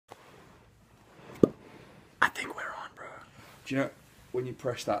Do you know when you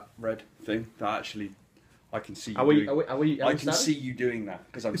press that red thing? That actually, I can see you. Are we I can see you doing that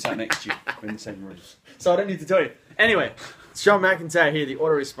because I'm sat next to you in the same room. So I don't need to tell you. Anyway, it's John McIntyre here, the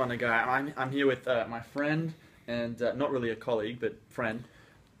autoresponder guy. I'm here with my friend and not really a colleague, but friend,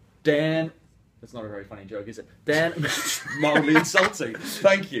 Dan. That's not a very funny joke, is it? Dan. Mildly insulting.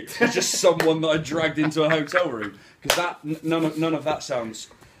 Thank you. It's just someone that I dragged into a hotel room because that none of that sounds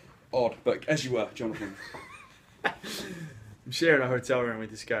odd. But as you were, Jonathan. I'm sharing a hotel room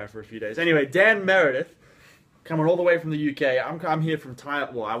with this guy for a few days. Anyway, Dan Meredith, coming all the way from the UK. I'm here from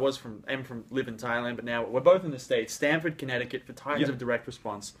Thailand. Well, live in Thailand, but now we're both in the States. Stamford, Connecticut, for Titans of Direct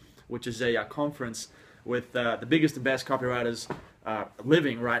Response, which is a conference with the biggest and best copywriters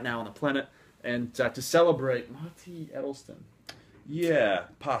living right now on the planet. And to celebrate Marty Edelston. Yeah,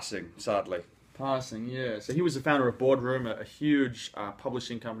 passing, sadly. Passing, yeah. So he was the founder of Boardroom, a huge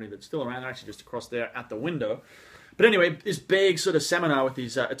publishing company that's still around, actually just across there at the window. But anyway, this big sort of seminar with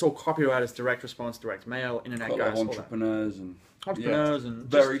these, it's all copywriters, direct response, direct mail, internet guys, entrepreneurs and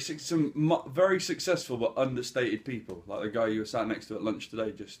some very successful but understated people, like the guy you were sat next to at lunch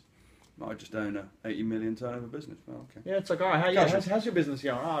today. I just own a 80 million turnover business. Oh, okay. Yeah, it's like, all right, how's your business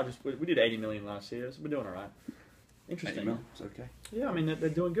going? Oh, we did 80 million last year, so we're doing all right. Interesting. 80 mil, it's okay. Yeah, I mean, they're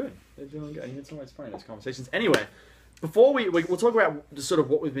doing good. They're doing good. It's always funny, those conversations. Anyway, before we'll talk about the sort of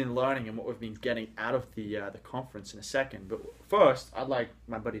what we've been learning and what we've been getting out of the conference in a second. But first, I'd like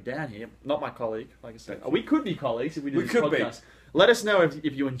my buddy Dan here, not my colleague, like I said. We could be colleagues if we did this podcast. Let us know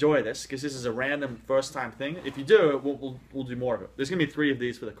if you enjoy this, because this is a random first-time thing. If you do, we'll do more of it. There's going to be 3 of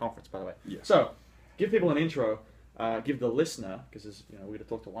these for the conference, by the way. Yes. So, give people an intro. Give the listener, because we're going to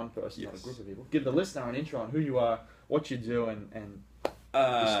talk to one person, not a group of people. Give the listener an intro on who you are, what you do, and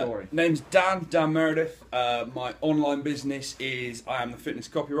the story. Name's Dan Meredith. My online business is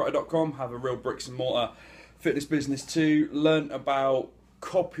IamTheFitnessCopywriter.com. Have a real bricks and mortar fitness business too. Learned about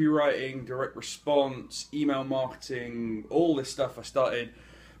copywriting, direct response, email marketing, all this stuff I started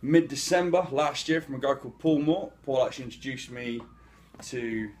mid-December last year from a guy called Paul Moore. Paul actually introduced me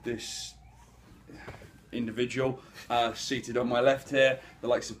to this individual seated on my left here, the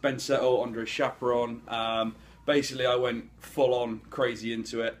likes of Ben Settle, Andre Chaperon. Basically, I went full-on crazy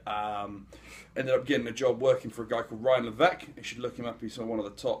into it. Ended up getting a job working for a guy called Ryan Levesque. You should look him up. He's one of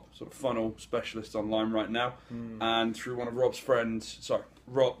the top sort of funnel specialists online right now. And through one of Rob's friends,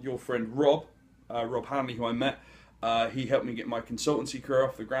 your friend Rob Hanley, who I met, he helped me get my consultancy career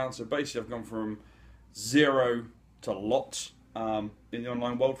off the ground. So basically, I've gone from 0 to lots in the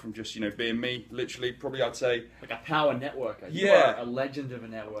online world, from just being me, literally. Probably I'd say like a power networker. You are a legend of a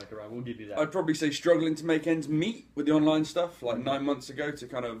networker, right? We'll give you that. I'd probably say struggling to make ends meet with the online stuff, like 9 months ago, to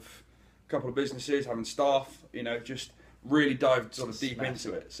kind of a couple of businesses, having staff, just really dived sort of deep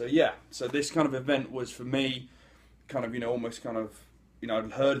into it. So yeah, so this kind of event was for me, kind of almost kind of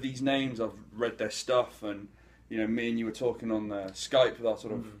I'd heard of these names, I've read their stuff, and me and you were talking on Skype with our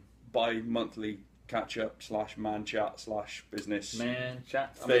sort of bi-monthly catch up / man chat / business man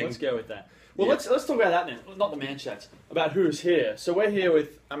chat. Let's go with that. Well, let's talk about that now. Not the man chats. About who's here. So we're here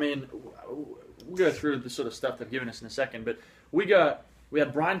with. We'll go through the sort of stuff they've given us in a second, but we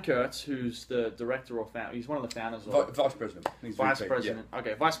had Brian Kurtz, who's the director or founder. He's one of the founders. Vice president. Vice president. Yeah.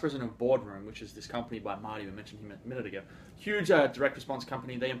 Okay, vice president of Boardroom, which is this company by Marty. We mentioned him a minute ago. Huge direct response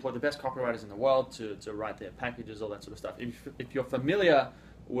company. They employ the best copywriters in the world to write their packages, all that sort of stuff. If you're familiar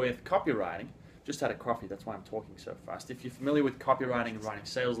with copywriting. Just had a coffee, that's why I'm talking so fast. If you're familiar with copywriting and writing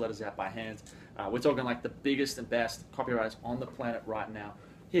sales letters out by hand, we're talking like the biggest and best copywriters on the planet right now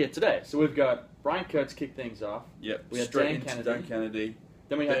here today. So we've got Brian Kurtz kick things off. Yep. We had Dan Kennedy.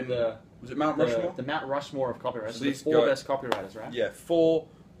 Then we had was it Mount Rushmore? The Mount Rushmore of copywriters. So the 4 best copywriters, right? Yeah, 4.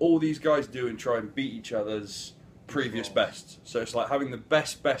 All these guys do and try and beat each other's previous bests. So it's like having the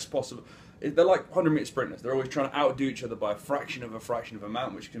best possible. They're like 100-meter sprinters. They're always trying to outdo each other by a fraction of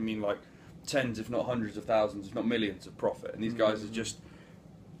amount, which can mean like tens, if not hundreds of thousands, if not millions of profit. And these guys are just,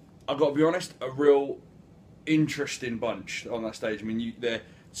 I've got to be honest, a real interesting bunch on that stage. I mean, they're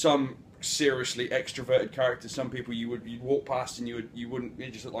some seriously extroverted characters. Some people you'd walk past and you wouldn't.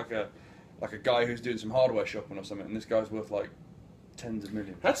 You just look like a guy who's doing some hardware shopping or something. And this guy's worth like tens of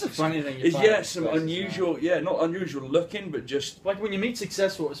millions. That's the funny thing. Some unusual, not unusual looking, but just like when you meet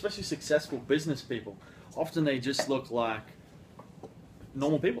especially successful business people, often they just look like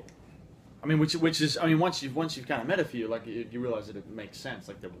normal people. I mean, which is, once you've kind of met a few, like you realize that it makes sense.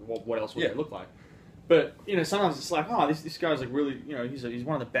 Like, what else would they look like? But sometimes it's like, oh, this guy's like really, he's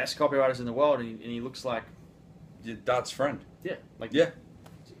one of the best copywriters in the world, and he looks like your dad's friend. Yeah,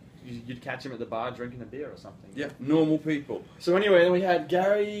 you'd catch him at the bar drinking a beer or something. Yeah, normal people. So anyway, then we had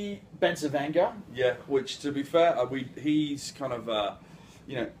Gary Bencivenga. Yeah, which to be fair, he's kind of,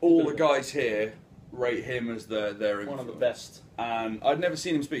 all the guys here rate him as their influence. One of the best. And I'd never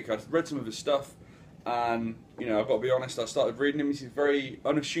seen him speak. I'd read some of his stuff, and I've got to be honest. I started reading him. He's a very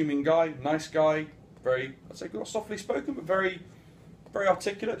unassuming guy, nice guy, very, I'd say, not softly spoken, but very, very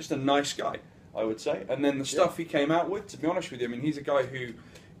articulate. Just a nice guy, I would say. And then the stuff he came out with, to be honest with you, I mean, he's a guy who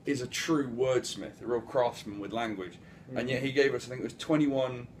is a true wordsmith, a real craftsman with language, and yet he gave us, I think it was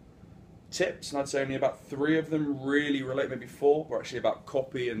 21 tips, and I'd say only about 3 of them really relate. Maybe 4 were actually about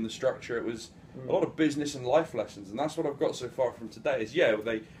copy and the structure. It was a lot of business and life lessons, and that's what I've got so far from today. Is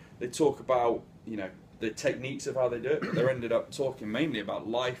they talk about the techniques of how they do it, but they ended up talking mainly about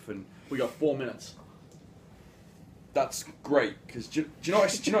life. And we got 4 minutes. That's great, because do you know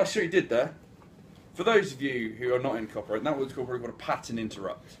what I see he did there? For those of you who are not in copyright, that was probably called a pattern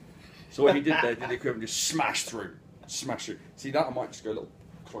interrupt. So what he did there, did the equivalent, just smash through. See that? I might just go a little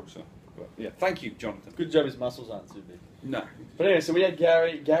closer. But yeah, thank you, Jonathan. Good job his muscles aren't too big. No. But anyway, so we had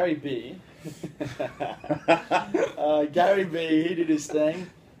Gary B. Gary B, he did his thing.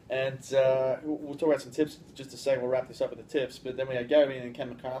 And we'll talk about some tips just a second. We'll wrap this up with the tips. But then we had Gary B and Ken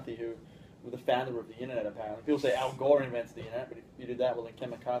McCarthy, who were the founder of the internet, apparently. People say Al Gore invented the internet, but if you did that, well, then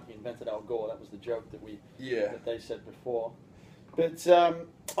Ken McCarthy invented Al Gore. That was the joke that they said before. But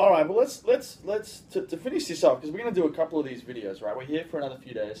all right, well, let's to finish this off, because we're going to do a couple of these videos, right? We're here for another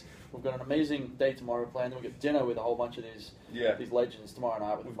few days. We've got an amazing day tomorrow planned. Then we get dinner with a whole bunch of these legends tomorrow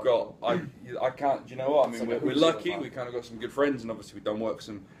night. We've got I can't. You know what? I mean, we're lucky. We kind of got some good friends, and obviously we've done work with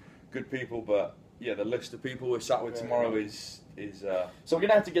some good people. But yeah, the list of people we're sat with tomorrow is. So we're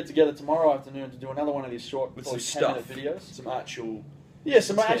gonna have to get together tomorrow afternoon to do another one of these short, with some 10-minute videos. Some actual. Yeah,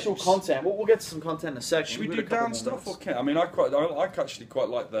 some actual content. We'll get to some content in a second. Should we do Dan stuff or Ken? I mean, I actually quite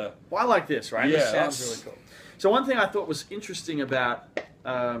like the. Well, I like this, right? Yeah, this sounds really cool. So one thing I thought was interesting about,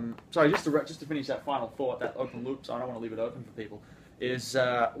 sorry, just to finish that final thought, that open loop. So I don't want to leave it open for people. Is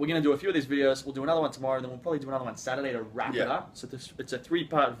we're going to do a few of these videos. We'll do another one tomorrow, and then we'll probably do another one Saturday to wrap it up. So it's a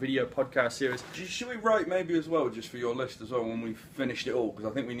 3-part video podcast series. Should we write maybe as well, just for your list as well, when we've finished it all?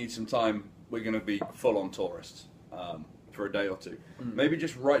 Because I think we need some time. We're going to be full-on tourists for a day or two. Maybe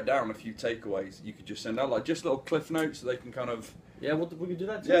just write down a few takeaways you could just send out, like just little cliff notes so they can kind of... Yeah, we could do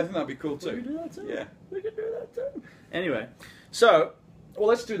that too. Yeah, I think that'd be cool too. We could do that too. Yeah. We could do that too. Anyway, so... Well,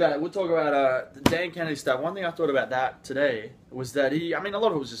 let's do that. We'll talk about the Dan Kennedy stuff. One thing I thought about that today was that a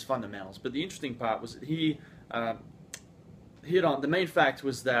lot of it was just fundamentals, but the interesting part was that he hit on, the main fact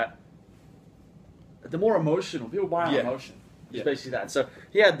was that the more emotional, people buy on emotion. It's basically that. So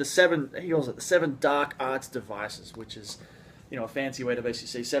he had the 7 dark arts devices, which is, a fancy way to basically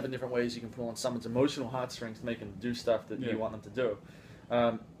say 7 different ways you can pull on someone's emotional heartstrings to make them do stuff that you want them to do.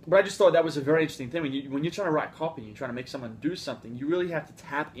 But I just thought that was a very interesting thing. When you're trying to write copy, you're trying to make someone do something, you really have to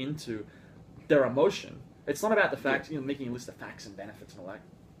tap into their emotion. It's not about the facts, making a list of facts and benefits and all that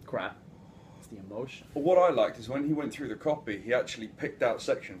crap. It's the emotion. Well, what I liked is when he went through the copy, he actually picked out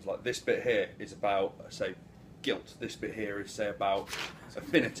sections, like this bit here is about, say, guilt. This bit here is, say, about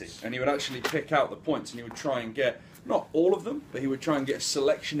affinity. And he would actually pick out the points, and he would try and get, not all of them, but he would try and get a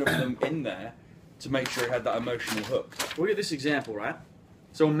selection of them in there to make sure he had that emotional hook. Look at this example, right?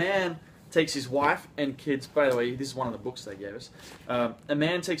 So a man takes his wife and kids, by the way, this is one of the books they gave us. A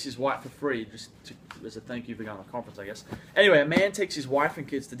man takes his wife for free, as a thank you for going to a conference, I guess. Anyway, a man takes his wife and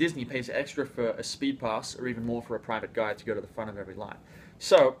kids to Disney, pays extra for a speed pass, or even more for a private guide to go to the front of every line.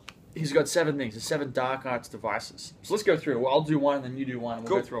 So, he's got 7 things, the 7 dark arts devices. So let's go through. Well, I'll do one, and then you do one, and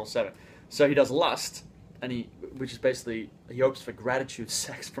we'll go through all 7. So he does lust, which is basically, he hopes for gratitude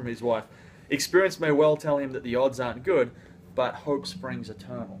sex from his wife. Experience may well tell him that the odds aren't good, but hope springs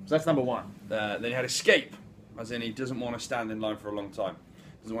eternal. So that's number 1. Then he had escape, as in he doesn't want to stand in line for a long time.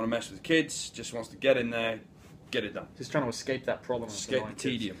 Doesn't want to mess with kids, just wants to get in there, get it done. He's trying to escape that problem. Escape the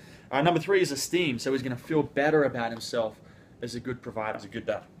tedium. Number 3 is esteem, so he's going to feel better about himself as a good provider. As a good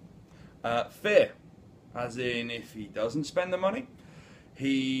dad. Fear, as in if he doesn't spend the money,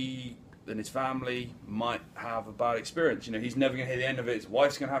 then his family might have a bad experience. He's never going to hear the end of it. His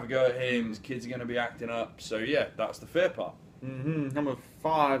wife's going to have a go at him. His kids are going to be acting up. So yeah, that's the fear part. Number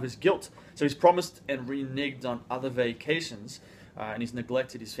 5 is guilt. So he's promised and reneged on other vacations, and he's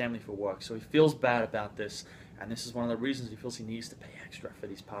neglected his family for work. So he feels bad about this, and this is one of the reasons he feels he needs to pay extra for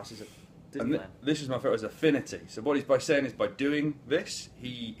these passes at Disneyland. This is my favorite, is affinity. So what he's by saying is by doing this,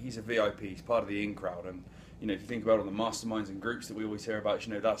 he's a VIP. He's part of the in crowd, and you know, if you think about all the masterminds and groups that we always hear about,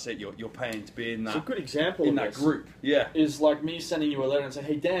 you know, that's it. You're paying to be in It's a that good example in of that this. group. Yeah. Is like me sending you a letter and saying,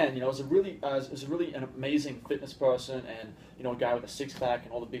 "Hey Dan, you know, it's a really an amazing fitness person, and you know, a guy with a six pack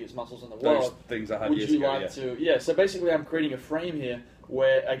and all the biggest muscles in the Those world. things I had Would years you ago. like Yeah. to?" Yeah. So basically, I'm creating a frame here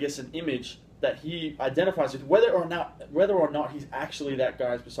where I guess an image that he identifies with, whether or not he's actually that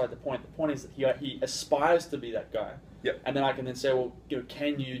guy is beside the point. The point is that he aspires to be that guy. Yep. And then I can then say, well, you know,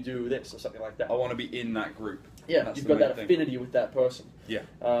 can you do this or something like that? I want to be in that group. Yeah, That's you've the got that main thing. affinity with that person. Yeah.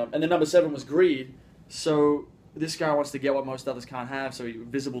 And then number 7 was greed. So this guy wants to get what most others can't have, so he's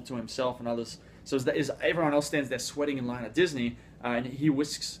visible to himself and others. So everyone else stands there sweating in line at Disney, and he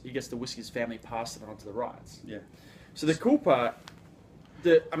gets to whisk his family past it onto the rides. Yeah. So the cool part,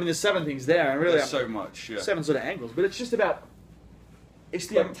 there's 7 things there, and really There's so much. Yeah. 7 sort of angles, but it's just about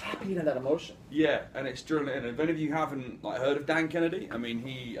tapping into that emotion. Yeah, and it's drilling it in. If any of you haven't heard of Dan Kennedy, I mean,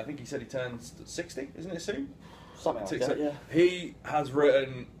 I think he said he turns 60, isn't it soon? Something like that, yeah. He has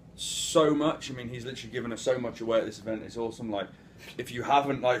written so much. I mean, he's literally given us so much away at this event. It's awesome. Like, if you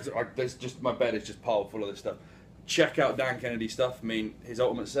haven't, there's just my bed is just piled full of this stuff. Check out Dan Kennedy's stuff. I mean, his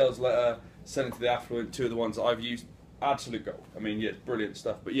Ultimate Sales Letter, Selling to the Affluent, 2 of the ones that I've used, absolute gold. I mean, yeah, brilliant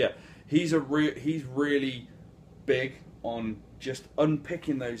stuff. But yeah, he's really big on just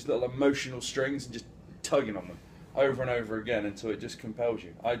unpicking those little emotional strings and just tugging on them over and over again until it just compels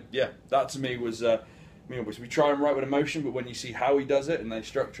you. That to me was, obviously we try and write with emotion, but when you see how he does it and they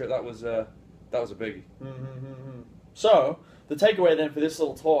structure it, that was a biggie. So the takeaway then for this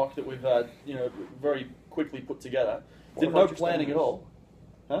little talk that we've very quickly put together, no planning at all.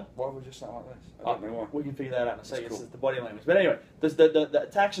 Huh? Why would we just sound like this? I don't know why. We can figure that out in a second. Cool. It's the body language. But anyway,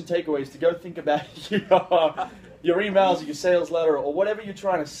 the action takeaway is to go think about your emails, or your sales letter, or whatever you're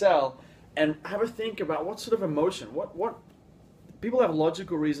trying to sell, and have a think about what sort of emotion. What people have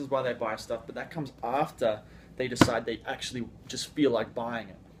logical reasons why they buy stuff, but that comes after they decide they actually just feel like buying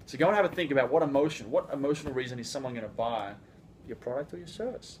it. So go and have a think about what emotional reason is someone going to buy your product or your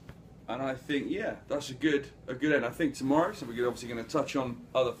service. And I think, that's a good end. I think tomorrow, so we're obviously going to touch on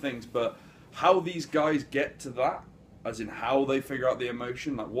other things, but how these guys get to that, as in how they figure out the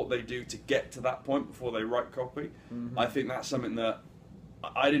emotion, like what they do to get to that point before they write copy, I think that's something that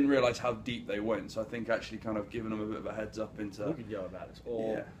I didn't realise how deep they went. So I think actually kind of giving them a bit of a heads up into... We could go about this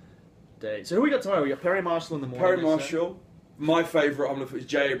all day. So who we got tomorrow? We got Perry Marshall in the morning. Perry Marshall. My favourite, I'm looking for, is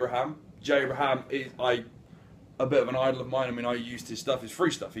Jay Abraham. Jay Abraham is a bit of an idol of mine. I mean, I used his stuff, his free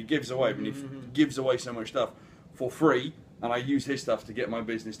stuff. He gives away. I mean, he gives away so much stuff for free, and I used his stuff to get my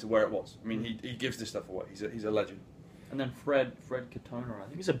business to where it was. I mean, he gives this stuff away. He's a legend. I And then Fred Katona, I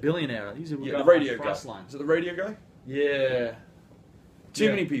think he's a billionaire. He's the radio guy. Line. Is it the radio guy? Yeah. Too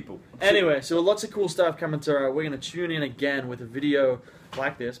many people. Anyway, so lots of cool stuff coming to our. We're going to tune in again with a video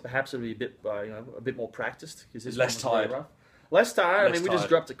like this. Perhaps it'll be a bit more practiced because this Less one was very tired. rough. Less tired. Less We just tired.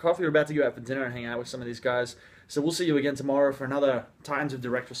 dropped a coffee. We're about to go out for dinner and hang out with some of these guys. So we'll see you again tomorrow for another Titans of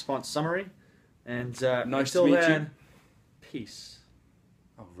Direct Response summary. And Nice until to meet then, you. peace.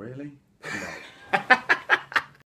 Oh, really? No.